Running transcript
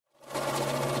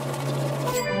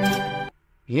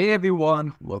Hey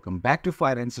everyone, welcome back to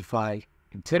Financify.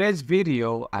 In today's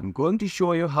video, I'm going to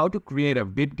show you how to create a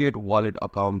Bitget wallet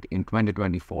account in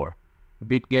 2024.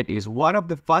 Bitget is one of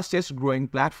the fastest growing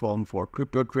platforms for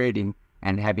crypto trading,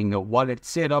 and having a wallet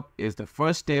set up is the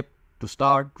first step to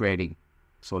start trading.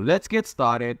 So let's get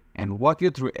started and walk you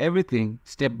through everything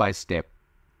step by step.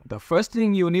 The first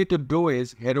thing you need to do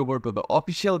is head over to the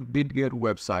official Bitget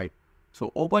website.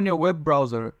 So open your web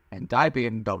browser and type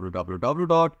in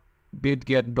www.bitget.com.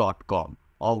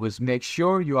 Always make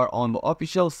sure you are on the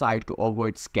official site to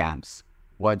avoid scams.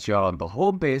 Once you are on the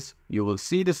home page, you will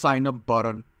see the sign up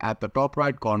button at the top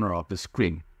right corner of the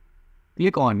screen.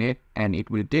 Click on it and it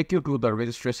will take you to the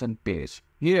registration page.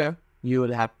 Here, you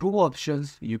will have two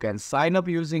options. You can sign up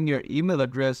using your email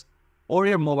address or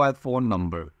your mobile phone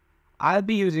number. I'll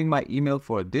be using my email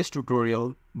for this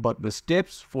tutorial, but the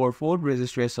steps for phone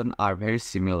registration are very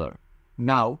similar.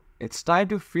 Now, it's time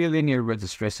to fill in your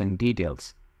registration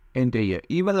details. Enter your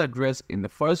email address in the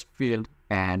first field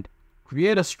and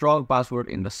create a strong password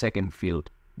in the second field.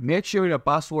 Make sure your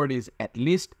password is at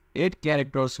least 8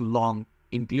 characters long,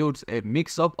 includes a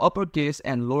mix of uppercase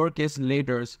and lowercase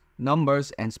letters, numbers,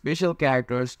 and special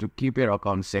characters to keep your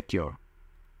account secure.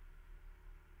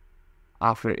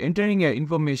 After entering your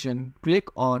information, click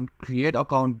on Create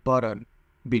Account button.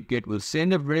 Bitget will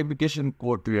send a verification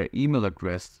code to your email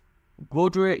address. Go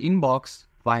to your inbox,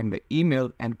 find the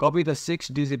email, and copy the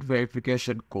 6-digit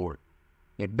verification code.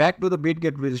 Get back to the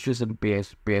Bitget registration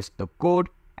page, paste the code,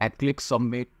 and click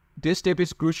Submit. This step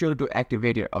is crucial to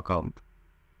activate your account.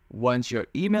 Once your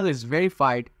email is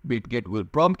verified, Bitget will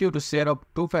prompt you to set up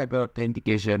two-factor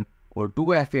authentication or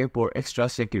 2FA for extra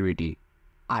security.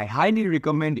 I highly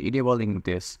recommend enabling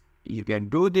this. You can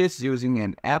do this using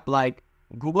an app like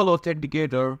Google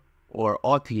Authenticator or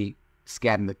Authy.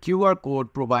 Scan the QR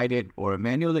code provided or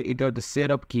manually enter the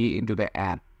setup key into the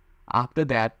app. After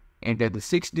that, enter the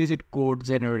 6-digit code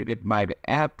generated by the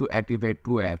app to activate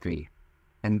 2FA.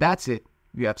 And that's it.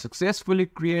 You have successfully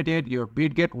created your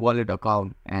Bitget wallet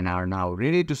account and are now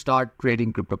ready to start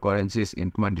trading cryptocurrencies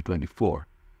in 2024.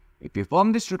 If you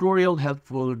found this tutorial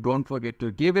helpful, don't forget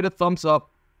to give it a thumbs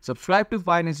up, subscribe to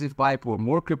Financify for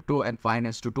more crypto and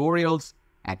finance tutorials,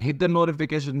 and hit the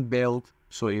notification bell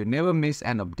so you never miss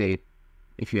an update.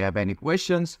 If you have any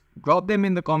questions, drop them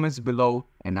in the comments below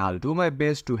and I'll do my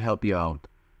best to help you out.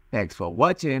 Thanks for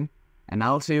watching, and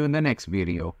I'll see you in the next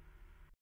video.